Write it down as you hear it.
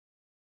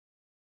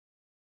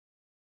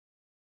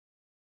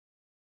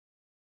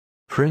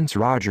Prince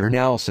Roger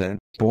Nelson,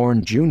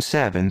 born June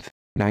 7,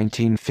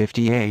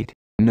 1958,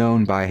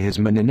 known by his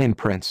mononym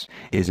Prince,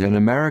 is an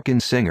American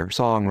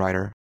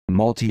singer-songwriter,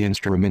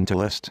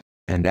 multi-instrumentalist,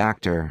 and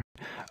actor.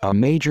 A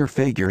major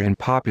figure in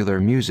popular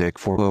music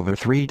for over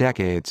 3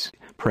 decades,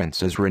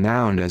 Prince is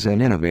renowned as an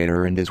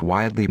innovator and is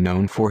widely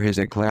known for his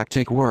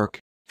eclectic work,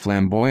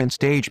 flamboyant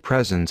stage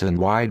presence and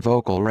wide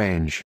vocal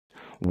range.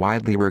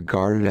 Widely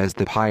regarded as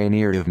the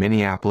pioneer of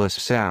Minneapolis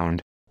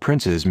sound,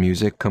 Prince's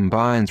music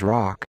combines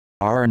rock,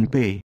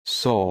 R&B,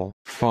 soul,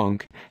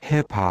 funk,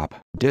 hip-hop,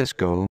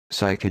 disco,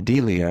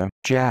 psychedelia,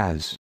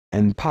 jazz,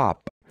 and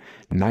pop.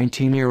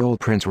 19-year-old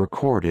Prince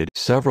recorded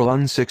several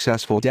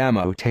unsuccessful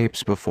demo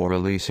tapes before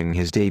releasing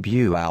his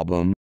debut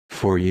album,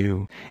 For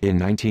You, in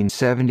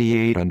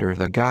 1978 under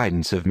the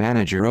guidance of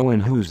manager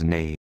Owen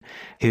Husney.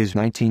 His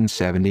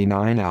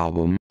 1979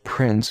 album,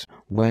 Prince,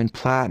 went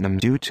platinum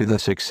due to the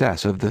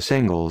success of the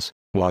singles,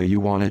 Why You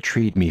Wanna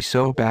Treat Me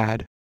So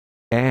Bad,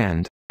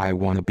 and I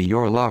Wanna Be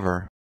Your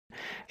Lover.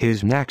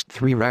 His next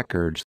 3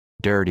 records,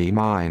 Dirty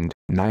Mind,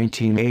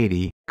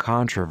 1980,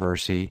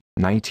 Controversy,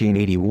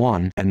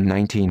 1981 and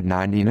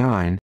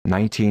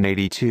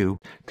 1982,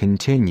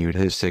 continued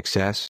his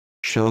success,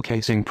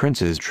 showcasing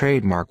Prince's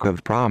trademark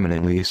of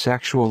prominently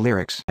sexual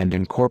lyrics and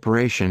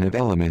incorporation of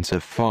elements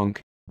of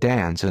funk,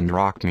 dance and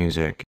rock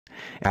music.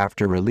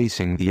 After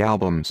releasing the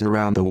albums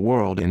Around the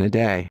World in a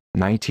Day,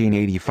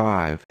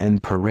 1985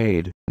 and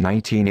Parade,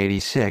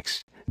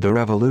 1986, The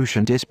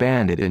Revolution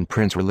disbanded and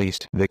Prince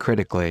released the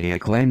critically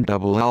acclaimed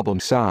double album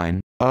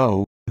Sign,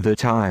 Oh, The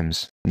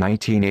Times,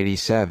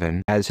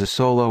 1987 as a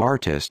solo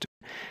artist.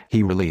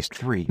 He released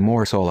 3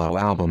 more solo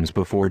albums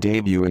before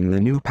debuting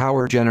the New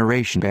Power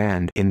Generation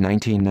Band in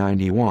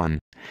 1991.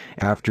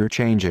 After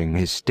changing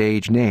his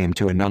stage name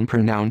to an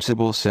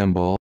unpronounceable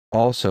symbol,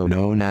 also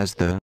known as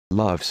the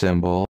Love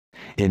Symbol,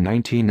 in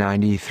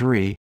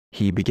 1993,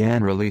 he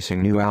began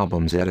releasing new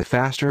albums at a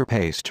faster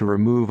pace to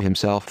remove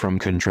himself from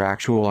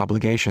contractual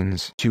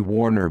obligations to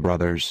Warner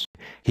Brothers.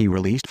 He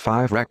released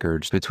 5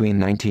 records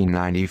between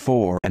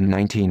 1994 and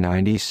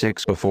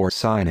 1996 before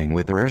signing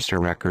with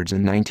Arista Records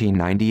in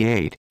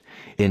 1998.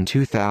 In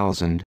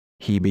 2000,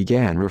 he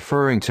began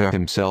referring to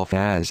himself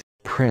as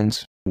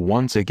Prince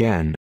once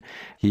again.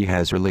 He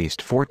has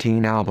released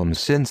 14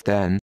 albums since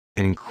then,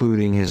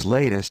 including his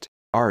latest,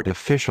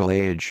 Artificial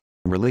Age,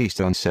 released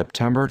on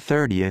September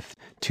 30,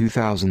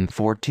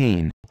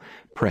 2014.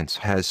 Prince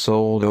has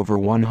sold over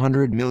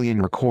 100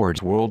 million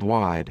records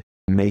worldwide,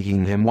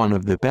 making him one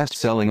of the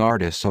best-selling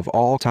artists of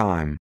all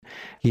time.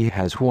 He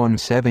has won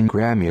 7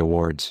 Grammy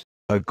Awards,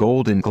 a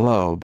Golden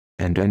Globe,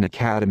 and an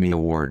Academy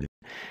Award.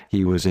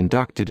 He was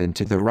inducted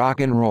into the Rock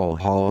and Roll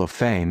Hall of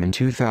Fame in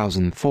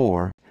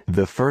 2004,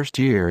 the first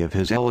year of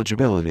his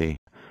eligibility.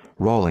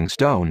 Rolling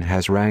Stone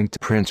has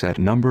ranked Prince at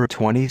number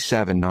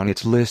 27 on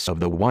its list of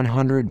the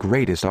 100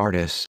 greatest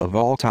artists of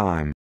all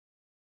time.